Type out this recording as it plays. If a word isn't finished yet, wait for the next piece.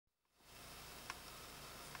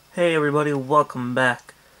Hey everybody, welcome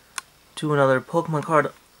back to another Pokemon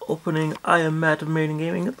card opening. I am Matt of Maiden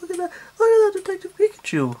Gaming, and look at that Detective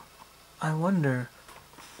Pikachu. I wonder,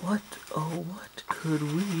 what could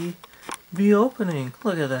we be opening?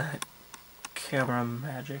 Look at that. Camera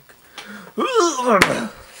magic.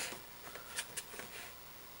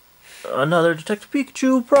 Another Detective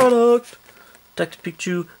Pikachu product. Detective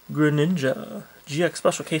Pikachu Greninja. GX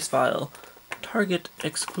Special Case File. Target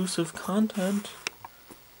exclusive content.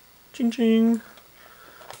 Ching ching.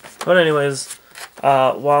 But anyways,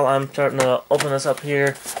 while I'm starting to open this up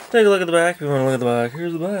here, take a look at the back. If you want to look at the back,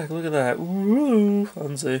 here's the back. Look at that. Ooh,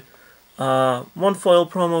 fancy. One foil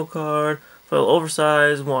promo card, foil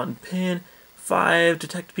oversized, one pin, 5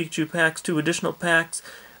 Detective Pikachu packs, 2 additional packs,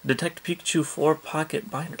 Detective Pikachu 4 pocket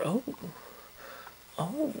binder.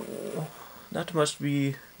 Oh, not too much to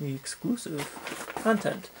be the exclusive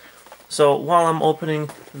content. So while I'm opening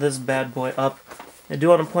this bad boy up, I do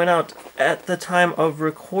want to point out, at the time of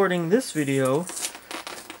recording this video,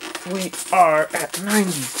 we are at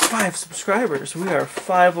 95 subscribers. We are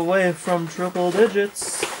 5 away from triple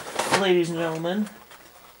digits, ladies and gentlemen.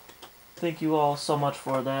 Thank you all so much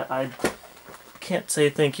for that. I can't say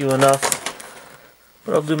thank you enough,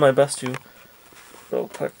 but I'll do my best to. Real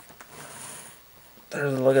quick.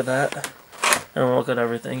 There's a look at that. And we'll look at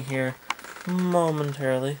everything here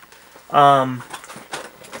momentarily. But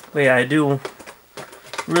yeah, I do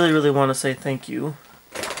really want to say thank you.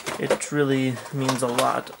 It really means a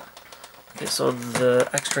lot. Okay, so the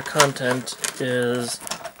extra content is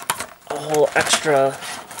a whole extra.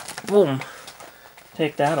 Boom.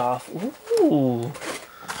 Take that off. Ooh.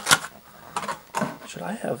 Should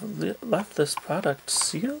I have left this product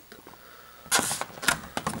sealed?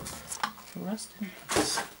 Rest in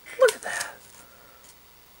peace. Look at that.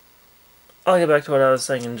 I'll get back to what I was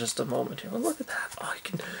saying in just a moment here. But look at that. Oh, you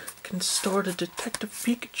can store the Detective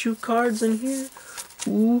Pikachu cards in here.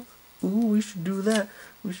 Ooh, we should do that.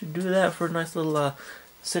 We should do that for a nice little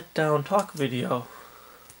sit-down talk video.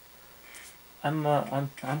 I'm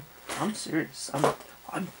serious.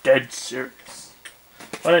 I'm dead serious.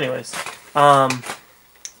 But anyways,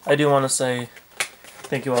 I do want to say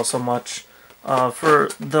thank you all so much for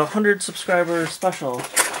the 100 subscriber special,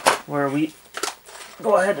 where we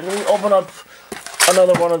go ahead and we open up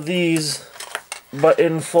another one of these, but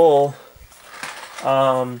in full.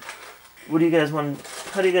 What do you guys want?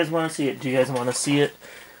 How do you guys want to see it? Do you guys want to see it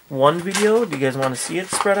one video? Do you guys want to see it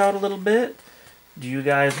spread out a little bit? Do you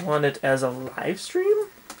guys want it as a live stream?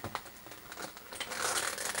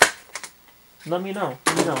 Let me know.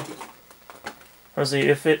 Let me know. Honestly,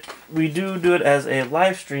 if we do it as a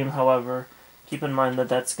live stream, however, keep in mind that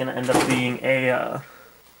that's going to end up being a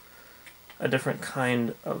different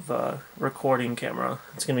kind of recording camera.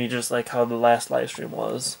 It's going to be just like how the last live stream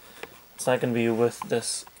was. It's not going to be with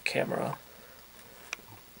this camera.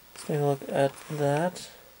 Let's take a look at that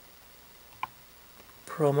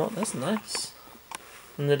promo. That's nice.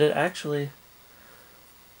 And that it actually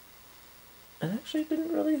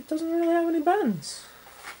doesn't really have any bends.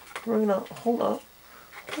 We're gonna hold up.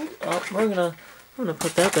 I'm gonna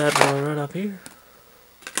put that bad boy right up here.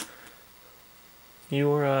 You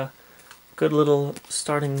were a good little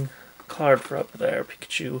starting card for up there,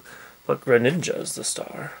 Pikachu, but Greninja is the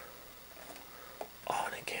star. Oh,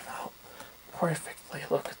 and it came out perfectly.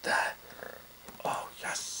 Look at that. Oh,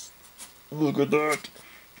 yes. Look at that.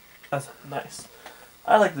 That's nice.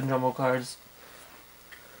 I like the jumbo cards.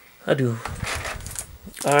 I do.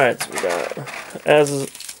 Alright, so we got,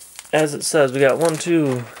 as it says, we got 1,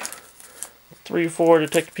 2, 3, 4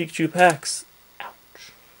 Detective Pikachu packs.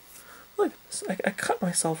 Ouch. Look at this. I cut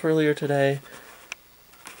myself earlier today.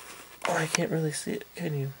 Oh, I can't really see it,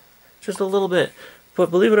 can you? Just a little bit. But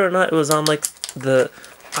believe it or not, it was on like the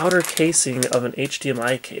outer casing of an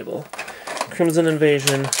HDMI cable. Crimson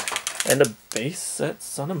Invasion and a base set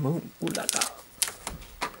Sun and Moon. Ooh la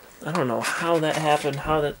la. I don't know how that happened,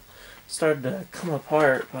 how that started to come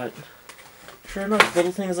apart, but sure enough,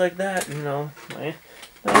 little things like that, you know, they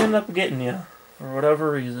end up getting you for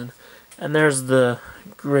whatever reason. And there's the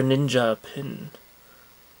Greninja pin.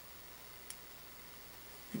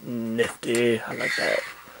 Nifty. I like that.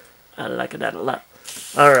 I like that a lot.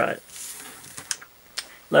 Alright.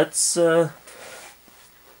 Let's do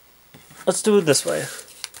it this way.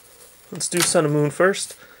 Let's do Sun and Moon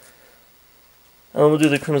first. And then we'll do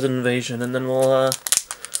the Crimson Invasion, and then we'll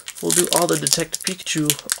do all the Detective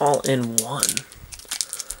Pikachu all in one.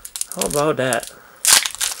 How about that?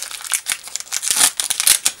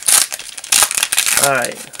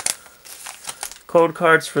 Alright. Code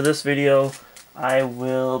cards for this video, I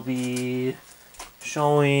will be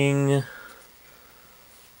showing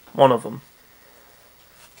one of them.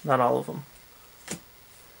 Not all of them.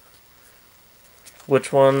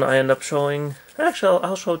 Which one I end up showing? Actually,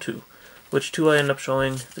 I'll show 2. Which 2 I end up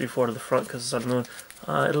showing? 3, 4 to the front because it's on the moon.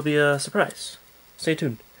 It'll be a surprise. Stay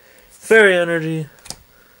tuned. Fairy Energy.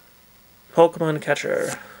 Pokemon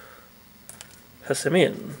Catcher.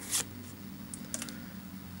 Hessimian.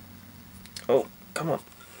 Oh, come on.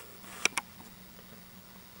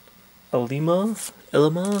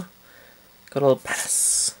 Ilima. Good old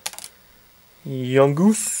Pass.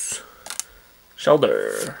 Yungoos.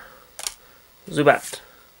 Shelder. Zubat.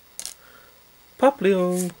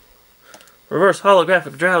 Poplio. Reverse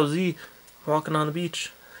holographic Drowsy. Walking on the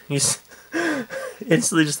beach. He's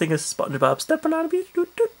instantly just thinking of SpongeBob stepping on the beach.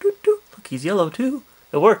 Look, he's yellow too.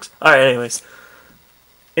 It works. Alright, anyways.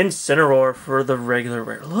 Incineroar for the regular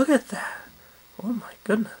rare. Look at that. Oh my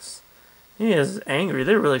goodness. He is angry.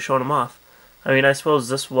 They're really showing him off. I mean, I suppose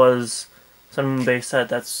this was Sun Moon base set.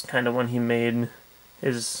 That's kind of when he made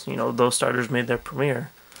his, those starters made their premiere.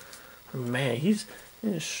 Man, he's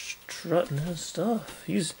strutting his stuff.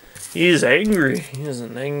 He's angry. He's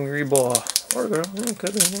an angry boy. Or girl. It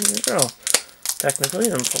could be an angry girl. Technically,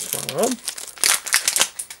 in Pokemon World.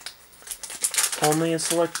 Only a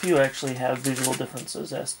select few actually have visual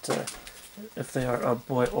differences as to if they are a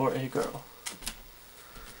boy or a girl.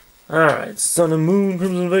 Alright, Sun and Moon,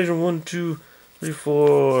 Crimson Invasion, 1, 2, 3,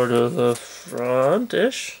 4 to the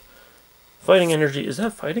front-ish. Fighting Energy, is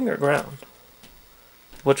that fighting or ground?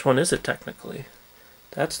 Which one is it technically?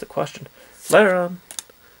 That's the question. Lairon,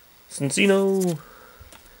 Cincino,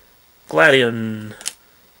 Gladion,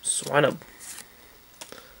 Swinub,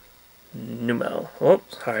 Numel. Oh,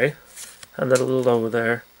 sorry. Had that a little over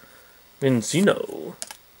there. Mincino,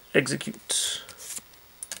 Execute,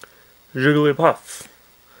 Jigglypuff.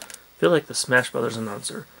 I feel like the Smash Brothers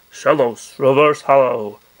announcer. Shellos, Reverse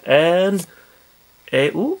Hollow, and a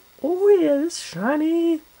yeah, this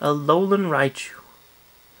shiny Alolan Raichu.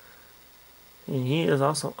 And he is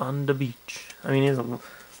also on the beach. I mean, he's a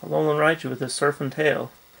Alolan Raichu with his surfing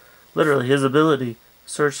tail. Literally, his ability,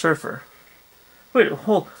 Surge Surfer. Wait,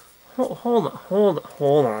 hold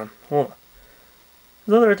on.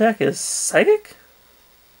 His other attack is Psychic?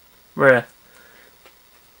 Bruh.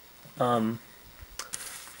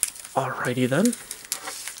 Alrighty then.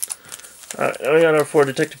 We got our 4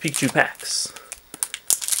 Detective Pikachu packs.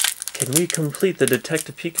 Can we complete the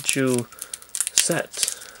Detective Pikachu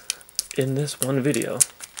set in this one video?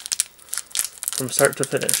 From start to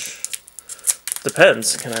finish.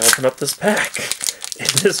 Depends. Can I open up this pack in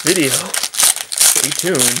this video? Stay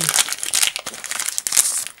tuned.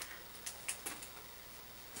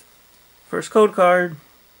 First code card.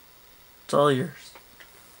 It's all yours.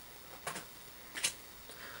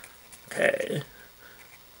 Okay.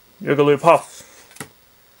 Jigglypuff.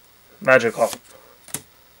 Magikarp.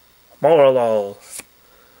 Morlul.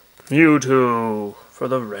 Mewtwo for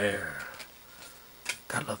the rare.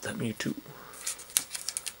 Gotta love that Mewtwo.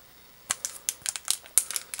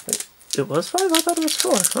 Wait, it was 5? I thought it was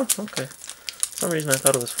 4. Oh, okay. For some reason I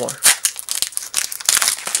thought it was 4.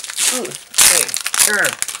 Ooh, hey, sure.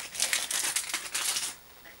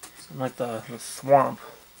 Sound like the swamp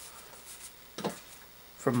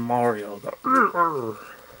from Mario.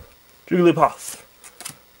 Jigglypuff.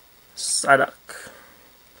 Psyduck.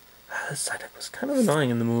 Psyduck was kind of annoying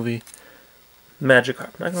in the movie.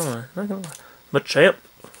 Magikarp. Not gonna lie. Machamp.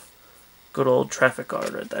 Good old traffic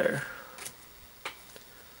guard right there.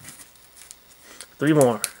 3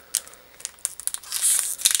 more.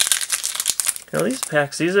 These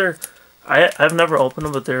packs, these are... I've never opened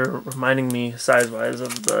them, but they're reminding me size-wise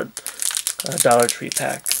of the Dollar Tree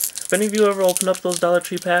pack. If any of you ever opened up those Dollar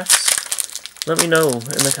Tree packs, let me know in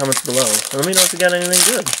the comments below. Let me know if you got anything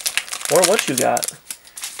good, or what you got.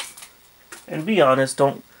 And be honest,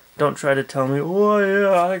 don't try to tell me, oh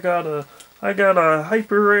yeah, I got a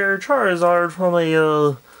hyper rare Charizard from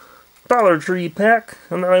a Dollar Tree pack,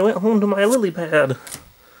 and then I went home to my lily pad.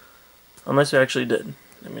 Unless you actually did.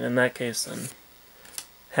 I mean, in that case, then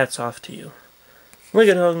hats off to you. Look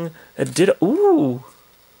at him. It did. Ooh,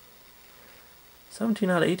 17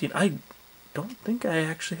 out of 18. I don't think I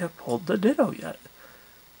actually have pulled the Ditto yet.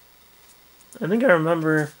 I think I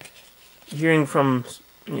remember hearing from,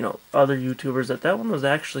 other YouTubers that one was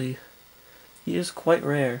actually, he is quite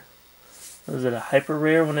rare. Is it a hyper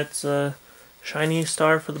rare when it's a shiny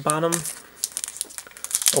star for the bottom?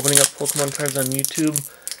 Opening up Pokemon cards on YouTube.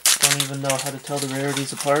 Don't even know how to tell the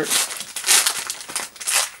rarities apart.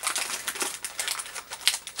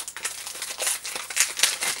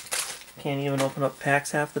 Can't even open up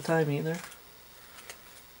packs half the time either.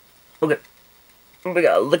 Okay. We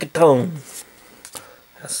got Lickitung.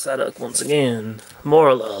 Psyduck once again.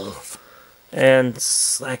 Morlul. And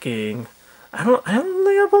Slacking. I don't think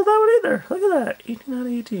I pulled that one either. Look at that. 18 out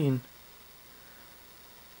of 18.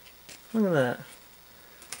 Look at that.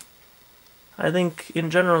 I think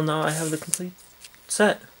in general now I have the complete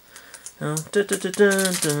set.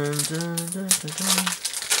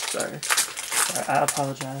 Sorry. I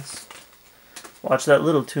apologize. Watch that,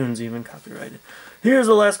 Little Tunes even copyrighted. Here's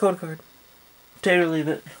the last code card. Take it or leave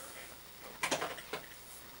it.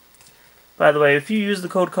 By the way, if you use the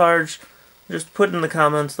code cards, just put in the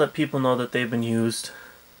comments, let people know that they've been used.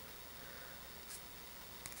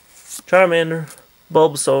 Charmander,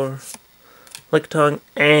 Bulbasaur, Lickitung,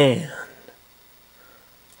 and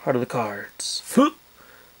Heart of the Cards.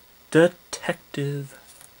 Detective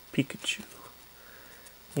Pikachu.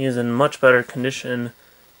 He is in much better condition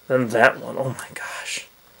than that one. Oh my gosh.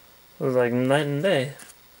 It was like night and day.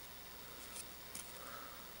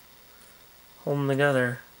 Hold them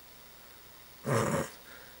together.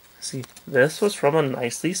 See, this was from a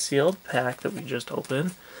nicely sealed pack that we just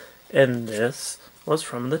opened. And this was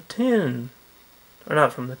from the tin. Or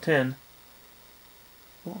not from the tin.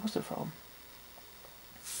 What was it from?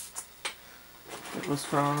 It was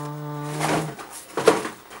from...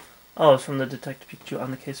 Oh, it's from the Detective Pikachu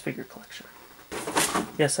on the Case figure collection.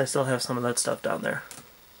 Yes, I still have some of that stuff down there.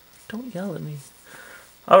 Don't yell at me.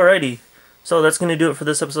 Alrighty. So that's gonna do it for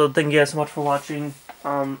this episode. Thank you guys so much for watching.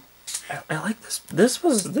 I like this. This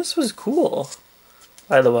was cool.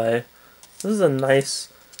 By the way, this is a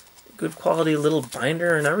nice, good quality little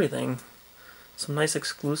binder and everything. Some nice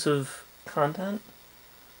exclusive content.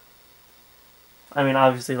 I mean,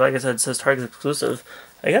 obviously, like I said, it says Target exclusive.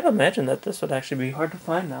 I gotta imagine that this would actually be hard to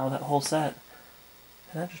find now, that whole set.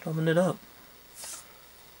 And I just opened it up.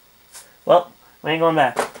 Well, we ain't going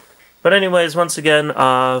back. But anyways, once again,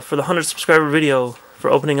 for the 100 subscriber video, for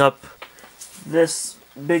opening up this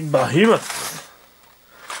big behemoth,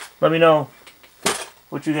 let me know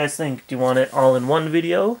what you guys think. Do you want it all in one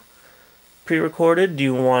video, pre-recorded? Do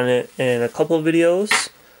you want it in a couple of videos?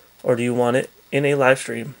 Or do you want it in a live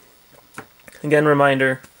stream? Again,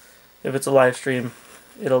 reminder, if it's a live stream,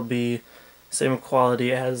 it'll be same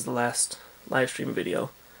quality as the last live stream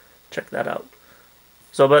video. Check that out.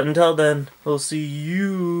 So, but until then, we'll see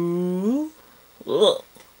you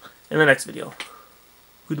in the next video.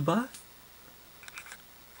 Goodbye.